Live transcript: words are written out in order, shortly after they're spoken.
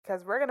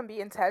because we're going to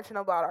be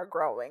intentional about our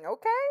growing,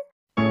 okay?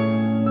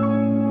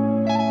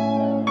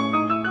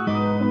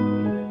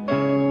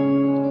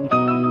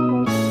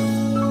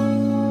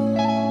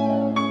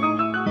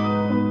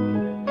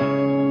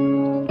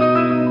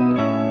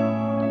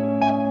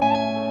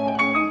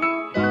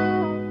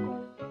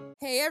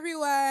 Hey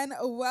everyone,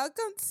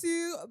 welcome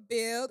to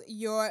Build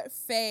Your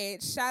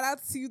Faith. Shout out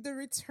to the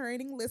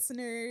returning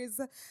listeners.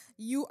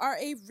 You are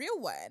a real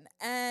one.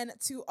 And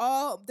to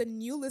all the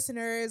new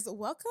listeners,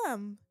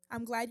 welcome.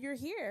 I'm glad you're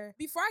here.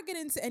 Before I get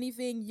into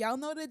anything, y'all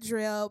know the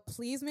drill.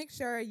 Please make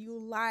sure you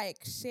like,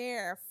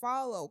 share,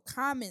 follow,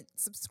 comment,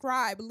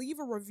 subscribe, leave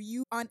a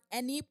review on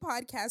any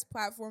podcast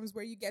platforms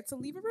where you get to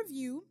leave a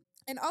review.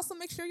 And also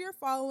make sure you're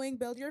following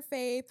Build Your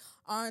Faith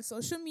on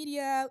social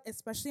media,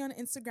 especially on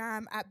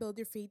Instagram at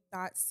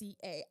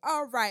buildyourfaith.ca.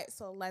 All right,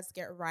 so let's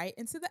get right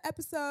into the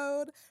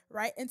episode,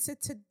 right into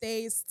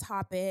today's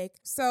topic.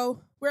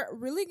 So, we're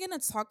really going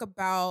to talk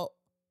about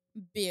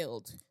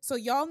build. So,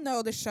 y'all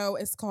know the show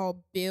is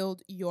called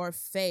Build Your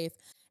Faith,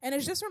 and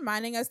it's just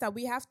reminding us that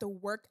we have to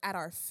work at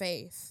our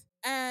faith.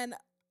 And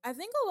I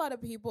think a lot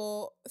of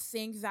people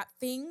think that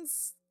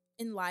things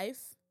in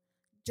life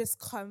just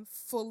come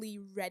fully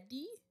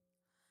ready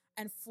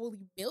and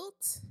fully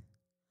built.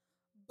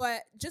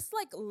 But just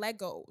like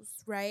Legos,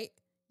 right?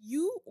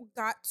 You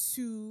got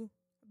to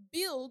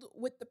build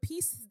with the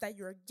pieces that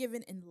you're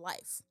given in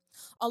life.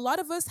 A lot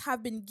of us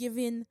have been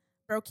given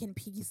broken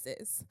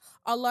pieces.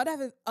 A lot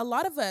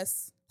of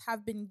us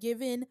have been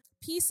given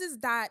pieces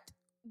that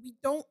we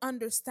don't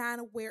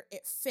understand where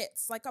it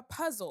fits, like a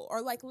puzzle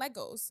or like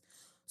Legos.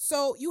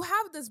 So you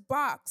have this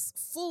box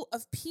full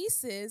of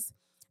pieces,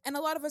 and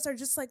a lot of us are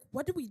just like,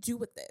 what do we do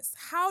with this?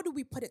 How do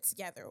we put it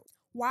together?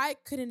 Why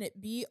couldn't it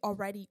be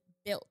already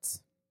built?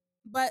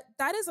 But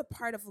that is a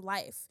part of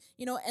life.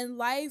 In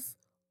life,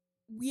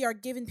 we are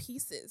given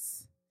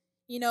pieces,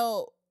 you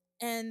know,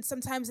 and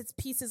sometimes it's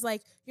pieces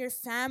like your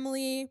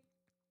family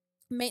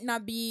may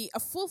not be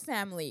a full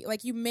family.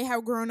 Like you may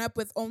have grown up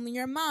with only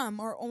your mom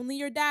or only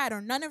your dad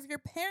or none of your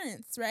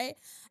parents, right?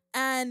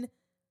 And,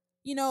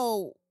 you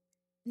know,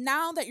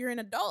 now that you're an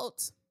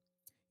adult,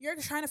 you're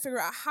trying to figure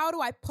out, how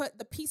do I put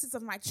the pieces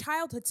of my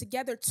childhood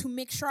together to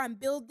make sure I'm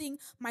building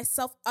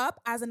myself up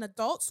as an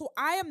adult so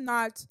I am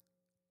not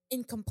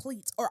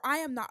incomplete or I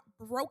am not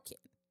broken,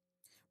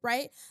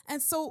 right?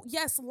 And so,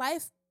 yes,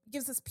 life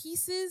gives us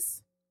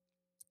pieces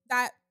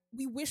that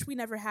we wish we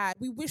never had.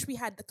 We wish we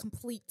had the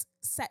complete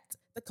set,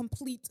 the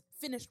complete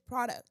finished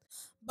product.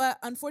 But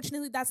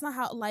unfortunately, that's not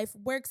how life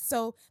works.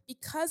 So,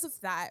 because of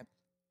that,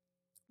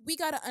 we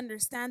got to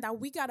understand that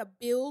we got to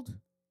build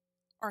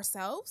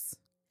ourselves.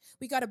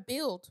 We got to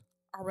build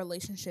our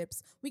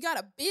relationships. We got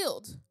to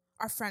build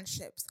our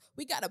friendships.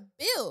 We got to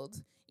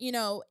build,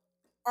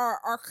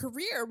 our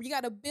career. We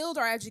got to build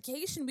our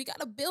education. We got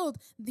to build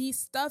these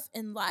stuff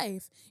in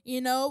life.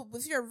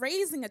 If you're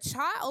raising a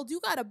child, you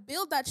got to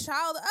build that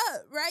child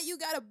up, right? You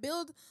got to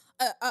build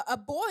a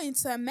boy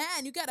into a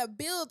man. You got to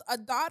build a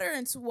daughter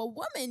into a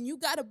woman. You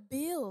got to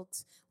build.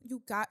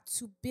 You got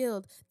to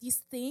build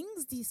these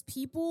things, these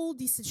people,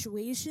 these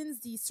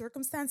situations, these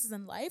circumstances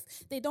in life.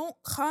 They don't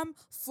come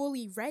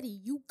fully ready.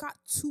 You got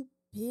to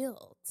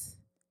build,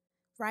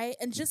 right?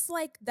 And just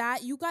like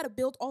that, you got to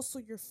build also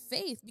your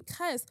faith,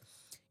 because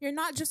you're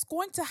not just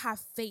going to have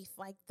faith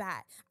like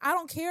that. I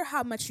don't care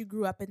how much you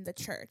grew up in the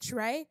church,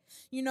 right?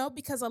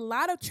 Because a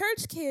lot of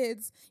church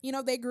kids,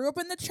 they grew up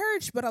in the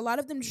church, but a lot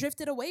of them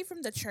drifted away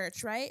from the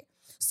church, right?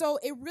 So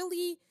it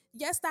really,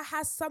 yes, that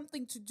has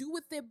something to do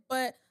with it,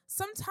 but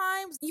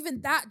sometimes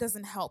even that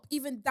doesn't help.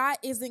 Even that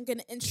isn't going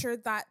to ensure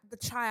that the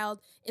child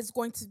is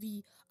going to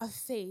be a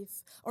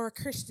faith or a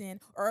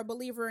Christian or a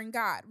believer in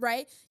God,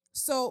 right?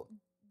 So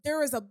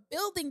there is a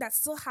building that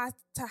still has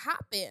to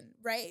happen,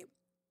 right?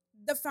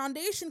 The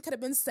foundation could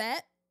have been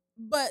set,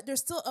 but there's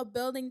still a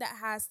building that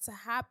has to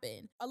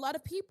happen. A lot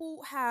of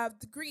people have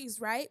degrees,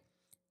 right?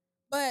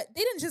 But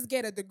they didn't just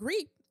get a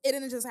degree. It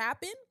didn't just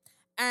happen.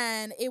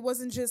 And it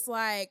wasn't just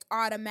like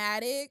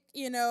automatic,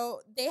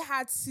 they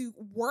had to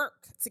work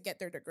to get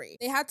their degree.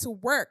 They had to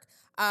work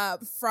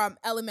from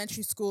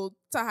elementary school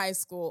to high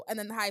school, and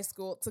then high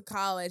school to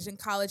college, and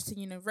college to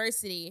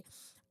university,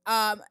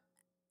 and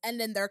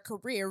then their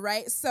career,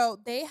 right? So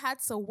they had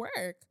to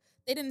work.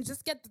 They didn't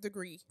just get the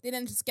degree. They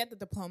didn't just get the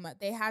diploma.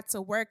 They had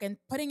to work, and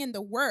putting in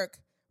the work,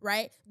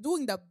 right?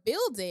 Doing the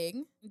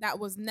building that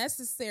was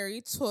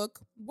necessary took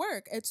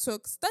work. It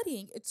took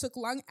studying. It took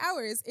long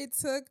hours. It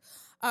took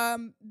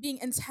being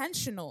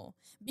intentional,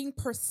 being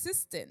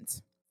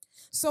persistent.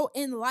 So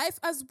in life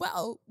as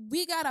well,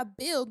 we gotta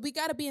build. We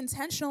gotta be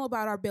intentional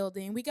about our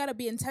building. We gotta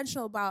be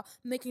intentional about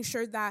making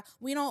sure that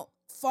we don't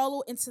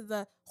follow into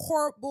the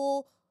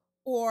horrible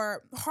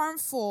or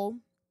harmful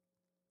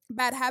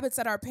bad habits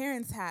that our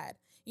parents had.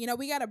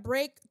 We got to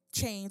break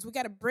chains. We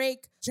got to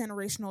break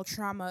generational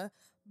trauma.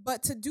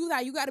 But to do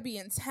that, you got to be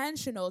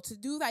intentional. To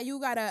do that, you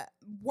got to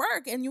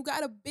work and you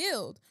got to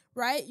build,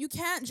 right? You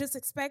can't just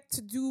expect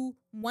to do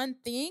one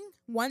thing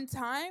one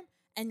time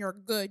and you're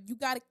good. You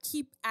got to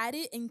keep at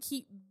it and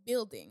keep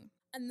building.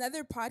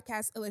 Another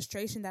podcast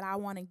illustration that I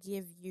want to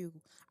give you,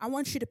 I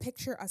want you to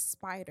picture a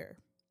spider.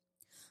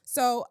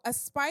 So a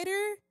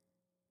spider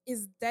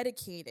is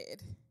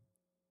dedicated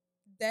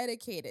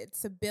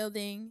to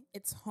building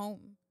its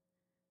home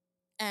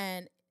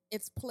and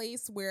its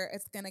place where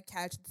it's going to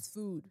catch its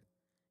food.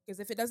 Because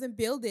if it doesn't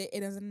build it, it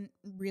doesn't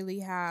really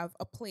have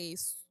a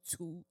place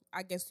to,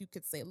 I guess you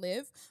could say,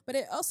 live. But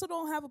it also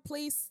don't have a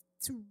place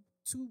to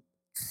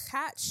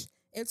catch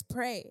its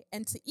prey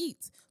and to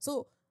eat.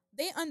 So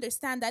they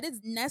understand that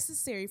it's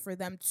necessary for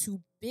them to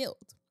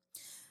build.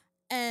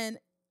 And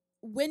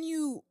when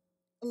you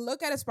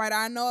look at a spider,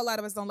 I know a lot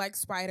of us don't like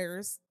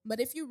spiders,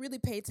 but if you really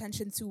pay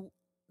attention to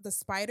the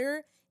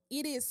spider,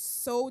 it is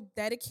so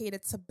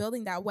dedicated to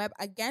building that web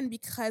again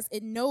because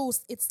it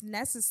knows it's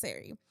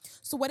necessary.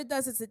 So what it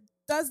does is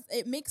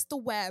it makes the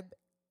web,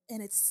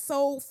 and it's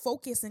so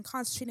focused and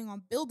concentrating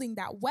on building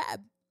that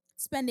web,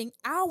 spending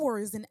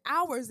hours and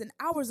hours and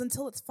hours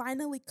until it's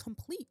finally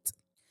complete.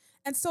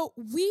 And so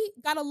we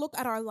got to look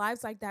at our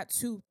lives like that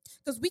too,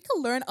 because we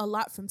can learn a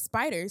lot from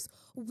spiders.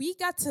 We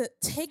got to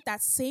take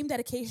that same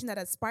dedication that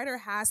a spider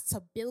has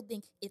to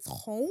building its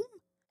home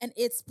and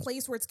its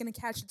place where it's going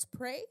to catch its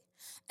prey,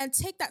 and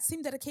take that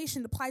same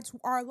dedication to apply to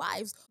our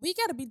lives. We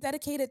got to be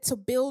dedicated to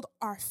build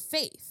our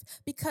faith,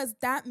 because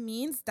that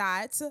means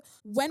that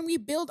when we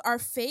build our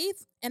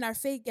faith and our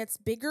faith gets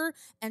bigger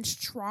and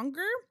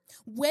stronger,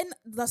 when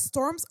the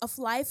storms of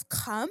life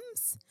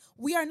comes,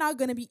 we are not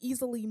going to be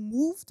easily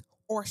moved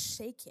or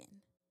shaken,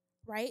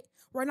 right?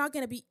 We're not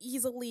going to be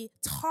easily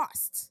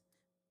tossed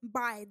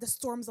by the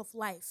storms of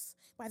life,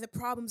 by the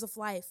problems of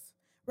life,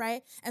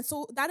 right? And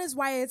so that is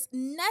why it's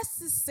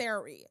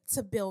necessary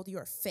to build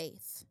your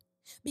faith.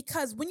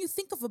 Because when you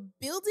think of a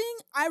building,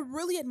 I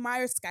really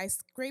admire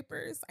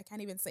skyscrapers. I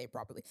can't even say it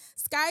properly.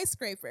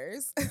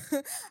 Skyscrapers.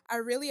 I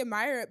really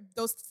admire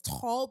those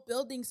tall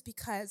buildings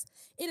because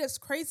it is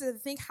crazy to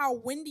think how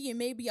windy it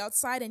may be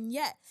outside, and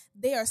yet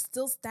they are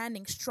still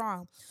standing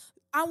strong.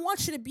 I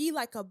want you to be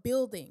like a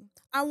building.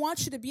 I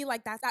want you to be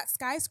like that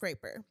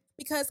skyscraper,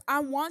 because I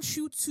want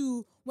you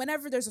to,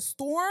 whenever there's a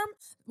storm,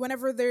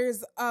 whenever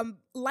there's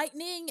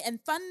lightning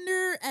and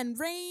thunder and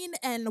rain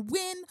and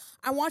wind,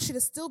 I want you to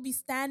still be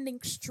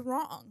standing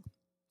strong.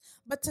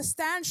 But to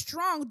stand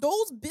strong,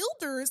 those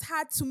builders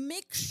had to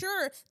make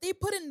sure they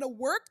put in the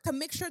work to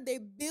make sure they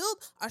build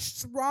a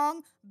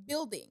strong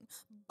building.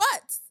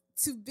 But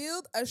to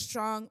build a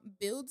strong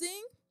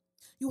building,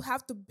 you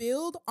have to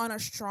build on a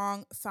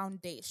strong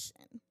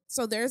foundation.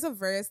 So there's a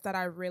verse that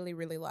I really,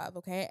 really love,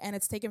 okay? And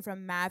it's taken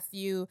from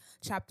Matthew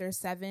chapter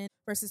 7,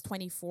 verses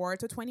 24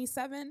 to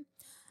 27.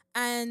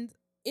 And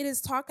it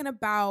is talking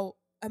about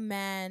a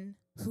man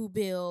who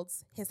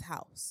builds his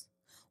house.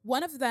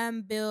 One of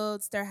them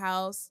builds their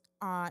house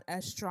on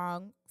a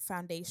strong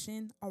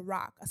foundation, a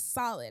rock, a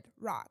solid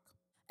rock.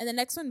 And the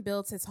next one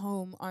builds his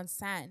home on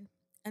sand.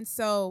 And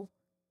so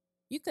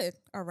you could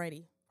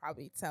already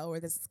probably tell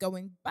where this is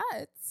going,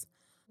 but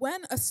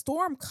when a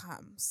storm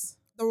comes,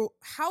 the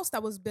house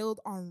that was built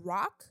on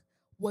rock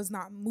was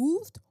not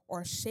moved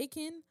or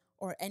shaken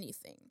or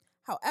anything.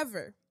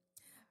 However,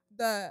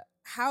 the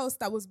house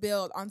that was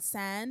built on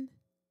sand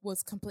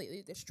was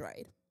completely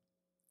destroyed,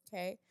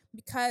 okay?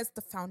 Because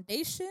the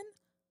foundation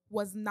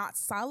was not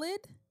solid,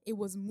 it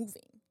was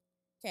moving,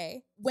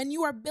 okay? When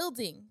you are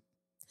building,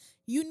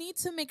 you need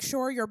to make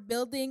sure you're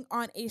building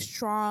on a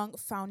strong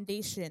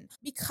foundation,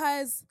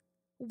 because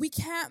we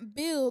can't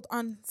build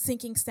on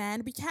sinking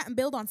sand. We can't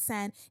build on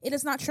sand. It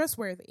is not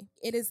trustworthy.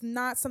 It is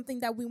not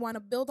something that we want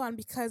to build on,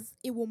 because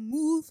it will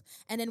move.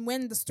 And then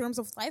when the storms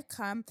of life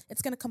come,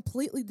 it's going to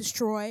completely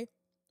destroy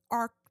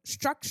our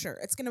structure.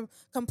 It's going to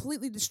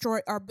completely destroy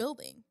our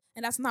building.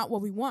 And that's not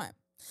what we want.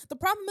 The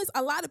problem is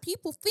a lot of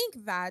people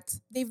think that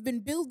they've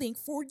been building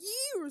for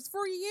years.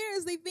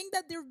 They think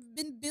that they've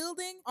been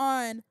building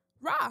on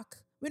rock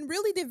when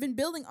really they've been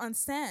building on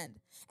sand.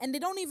 And they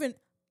don't even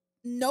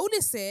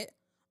notice it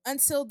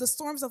until the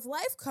storms of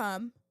life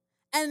come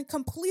and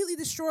completely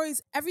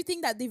destroys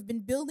everything that they've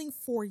been building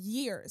for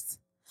years.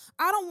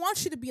 I don't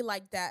want you to be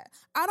like that.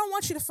 I don't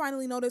want you to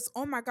finally notice,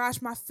 oh my gosh,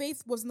 my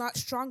faith was not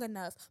strong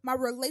enough. My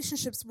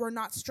relationships were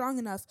not strong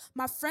enough.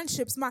 My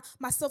friendships,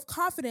 my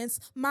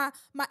self-confidence, my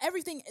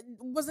everything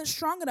wasn't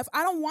strong enough.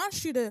 I don't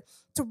want you to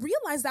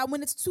realize that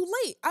when it's too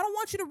late. I don't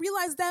want you to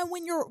realize that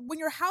when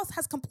your house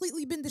has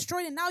completely been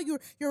destroyed and now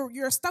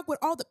you're stuck with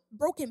all the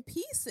broken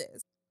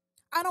pieces.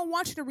 I don't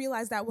want you to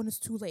realize that when it's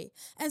too late.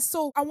 And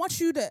so I want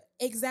you to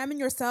examine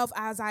yourself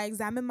as I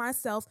examine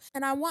myself.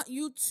 And I want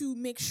you to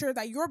make sure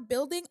that you're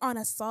building on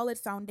a solid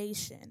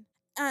foundation.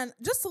 And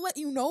just to let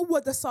you know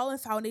what the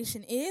solid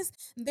foundation is,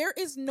 there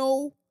is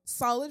no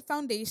solid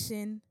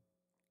foundation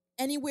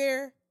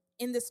anywhere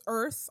in this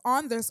earth,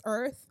 on this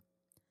earth,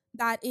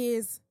 that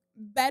is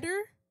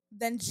better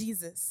than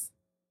Jesus.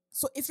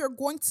 So if you're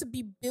going to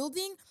be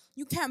building,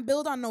 you can't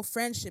build on no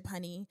friendship,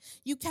 honey.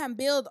 You can't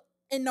build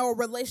in no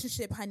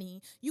relationship,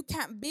 honey. You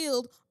can't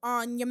build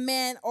on your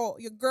man or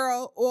your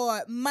girl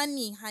or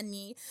money,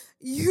 honey.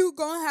 You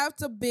gonna have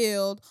to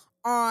build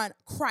on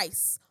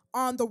Christ,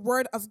 on the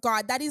word of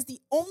God. That is the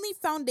only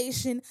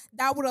foundation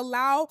that would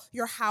allow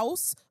your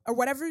house or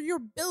whatever you're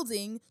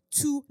building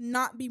to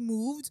not be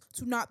moved,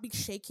 to not be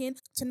shaken,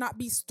 to not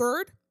be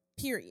stirred,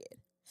 period.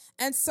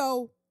 And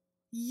so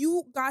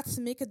you got to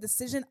make a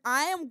decision.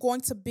 I am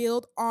going to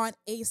build on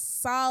a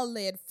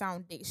solid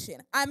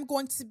foundation. I'm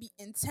going to be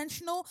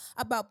intentional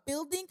about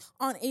building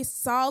on a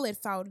solid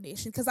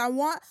foundation because I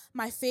want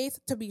my faith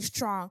to be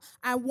strong.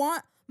 I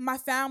want my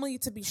family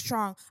to be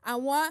strong. I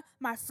want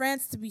my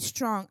friends to be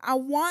strong. I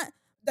want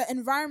the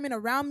environment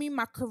around me,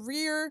 my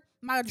career,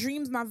 my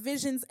dreams, my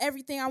visions,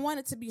 everything. I want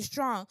it to be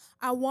strong.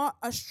 I want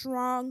a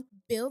strong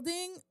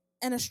building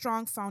and a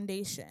strong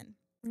foundation.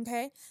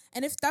 Okay.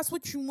 And if that's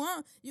what you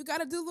want, you got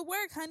to do the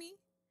work, honey.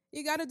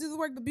 You got to do the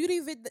work. The beauty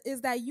of it is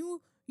that you're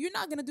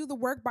not going to do the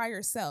work by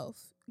yourself.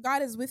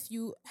 God is with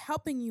you,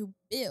 helping you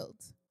build.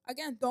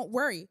 Again, don't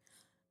worry.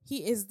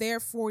 He is there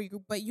for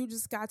you, but you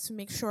just got to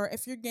make sure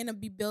if you're going to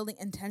be building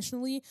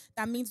intentionally,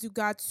 that means you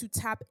got to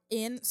tap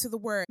into the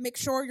word. Make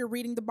sure you're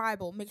reading the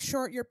Bible. Make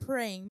sure you're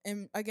praying.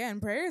 And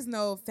again, prayer is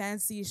no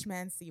fancy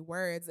schmancy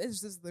words.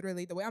 It's just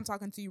literally the way I'm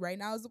talking to you right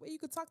now is the way you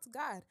could talk to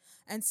God.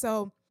 And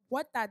so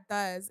what that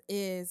does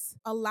is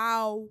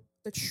allow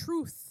the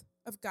truth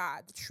of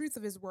God, the truth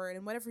of his word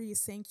and whatever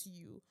he's saying to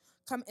you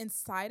come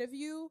inside of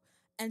you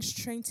and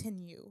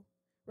strengthen you,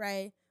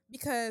 right?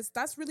 Because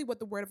that's really what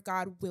the word of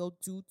God will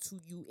do to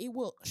you. It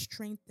will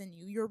strengthen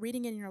you. You're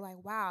reading it and you're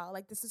like, wow,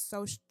 like this is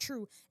so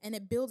true. And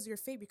it builds your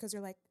faith because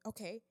you're like,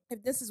 okay,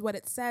 if this is what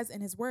it says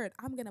in his word,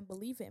 I'm going to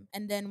believe him.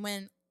 And then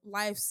when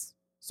life's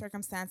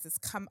circumstances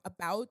come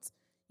about,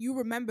 you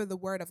remember the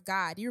word of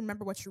God. You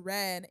remember what you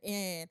read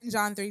in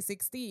John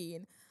 3:16.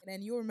 And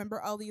then you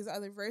remember all these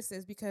other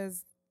verses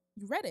because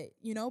you read it,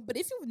 you know? But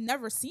if you've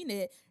never seen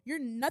it,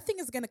 nothing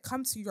is going to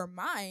come to your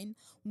mind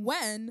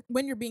when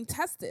you're being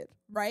tested,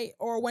 right?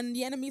 Or when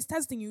the enemy is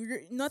testing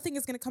you, nothing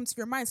is going to come to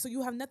your mind. So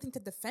you have nothing to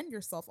defend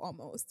yourself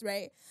almost,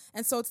 right?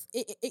 And so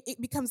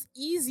it becomes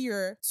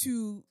easier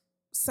to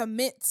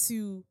submit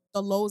to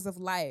the lows of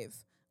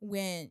life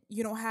when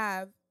you don't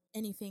have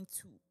anything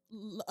to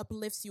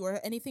uplifts you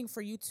or anything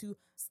for you to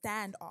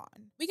stand on.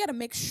 We got to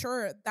make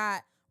sure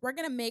that we're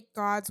going to make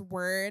God's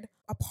word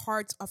a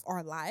part of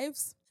our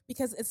lives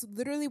because it's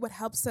literally what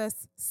helps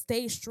us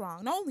stay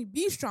strong. Not only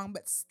be strong,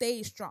 but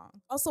stay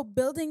strong. Also,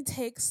 building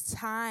takes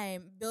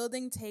time.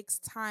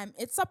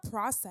 It's a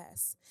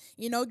process.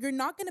 You know, you're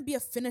not going to be a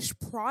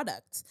finished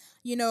product,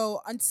 you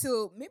know,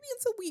 until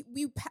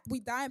we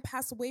die and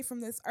pass away from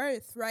this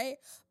earth, right?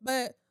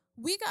 But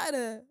we got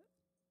to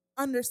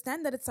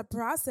understand that it's a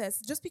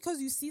process. Just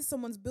because you see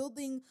someone's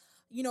building,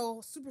 you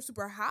know,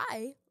 super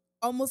high,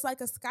 almost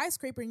like a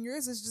skyscraper, and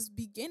yours is just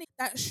beginning,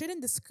 that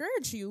shouldn't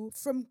discourage you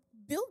from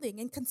building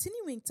and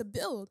continuing to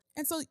build.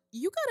 And so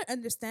you got to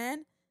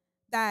understand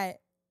that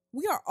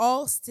we are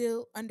all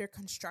still under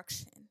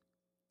construction.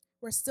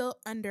 We're still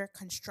under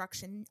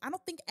construction. I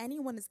don't think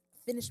anyone is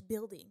finished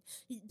building.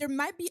 There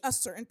might be a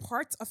certain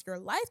part of your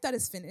life that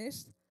is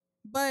finished,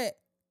 but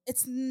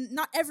it's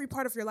not every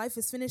part of your life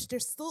is finished.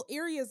 There's still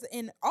areas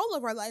in all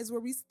of our lives where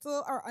we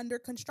still are under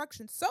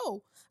construction.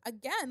 So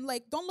again,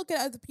 like, don't look at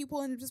other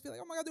people and just be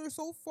like, oh my God, they're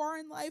so far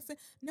in life.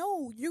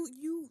 No, you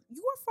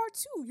are far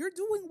too. You're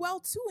doing well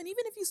too. And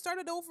even if you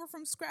started over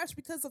from scratch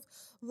because of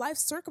life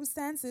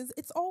circumstances,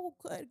 it's all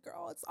good,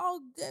 girl. It's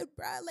all good,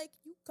 bruh. Like,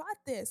 you got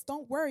this.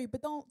 Don't worry,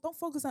 but don't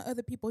focus on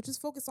other people.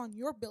 Just focus on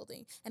your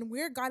building and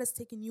where God is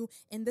taking you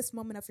in this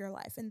moment of your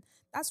life. And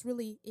that's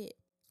really it.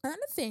 Another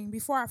thing,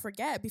 before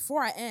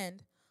I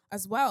end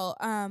as well,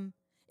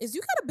 is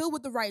you gotta build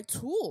with the right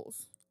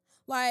tools.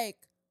 Like,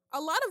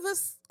 a lot of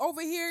us over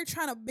here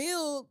trying to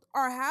build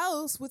our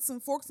house with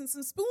some forks and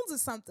some spoons or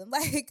something.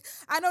 Like,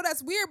 I know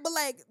that's weird, but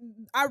like,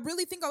 I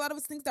really think a lot of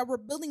us think that we're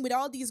building with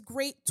all these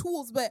great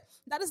tools, but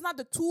that is not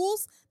the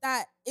tools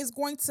that is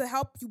going to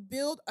help you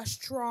build a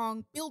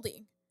strong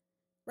building,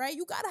 right?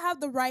 You gotta have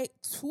the right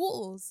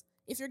tools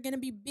if you're gonna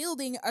be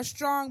building a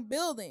strong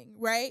building,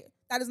 right?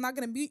 That is not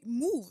going to be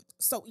moved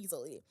so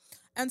easily.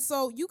 And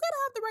so you got to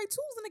have the right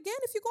tools. And again,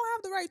 if you're going to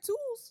have the right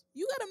tools,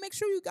 you got to make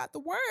sure you got the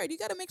word. You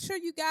got to make sure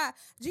you got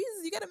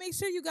Jesus. You got to make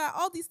sure you got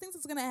all these things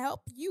that's going to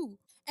help you.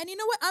 And you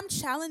know what? I'm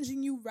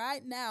challenging you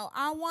right now.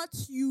 I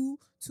want you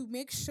to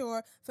make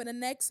sure for the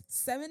next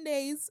 7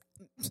 days,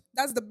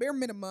 that's the bare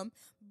minimum,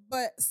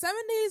 but 7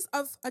 days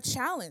of a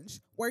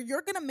challenge where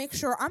you're going to make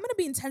sure I'm going to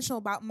be intentional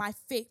about my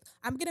faith.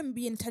 I'm going to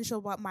be intentional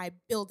about my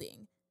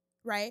building,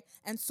 right?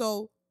 And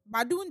so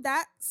by doing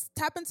that,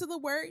 tap into the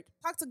word,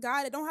 talk to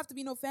God. It don't have to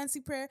be no fancy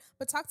prayer,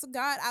 but talk to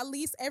God at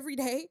least every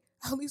day,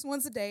 at least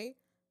once a day,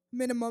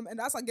 minimum. And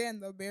that's,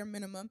 again, the bare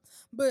minimum.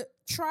 But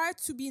try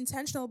to be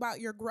intentional about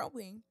your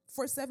growing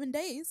for 7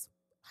 days,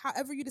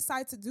 however you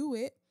decide to do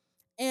it,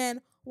 and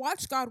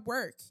watch God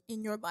work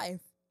in your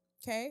life,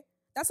 okay?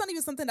 That's not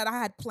even something that I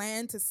had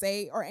planned to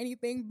say or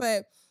anything,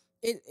 but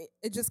it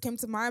just came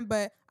to mind.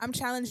 But I'm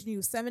challenging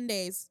you, 7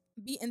 days,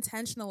 be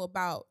intentional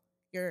about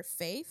your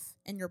faith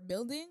and your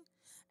building.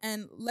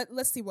 and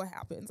let's see what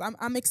happens.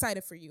 I'm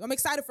excited for you. I'm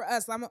excited for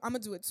us. I'm gonna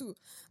do it too.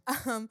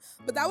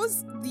 But that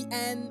was the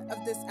end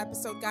of this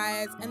episode,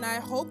 guys, and I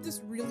hope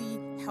this really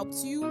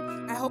helped you.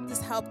 I hope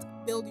this helped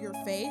build your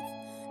faith,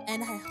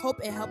 and I hope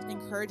it helped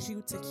encourage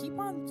you to keep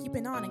on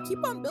keeping on and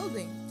keep on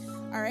building.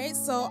 All right,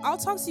 so I'll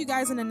talk to you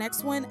guys in the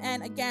next one.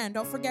 And again,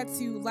 don't forget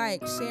to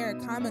like, share,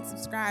 comment,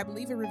 subscribe,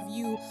 leave a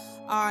review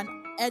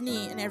on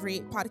any and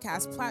every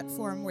podcast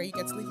platform where you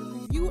get to leave a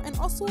review, and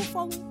also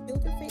follow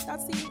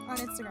buildyourfaith.c on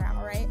Instagram.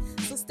 All right,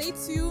 so stay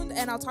tuned,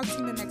 and I'll talk to you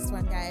in the next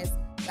one, guys.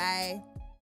 Bye.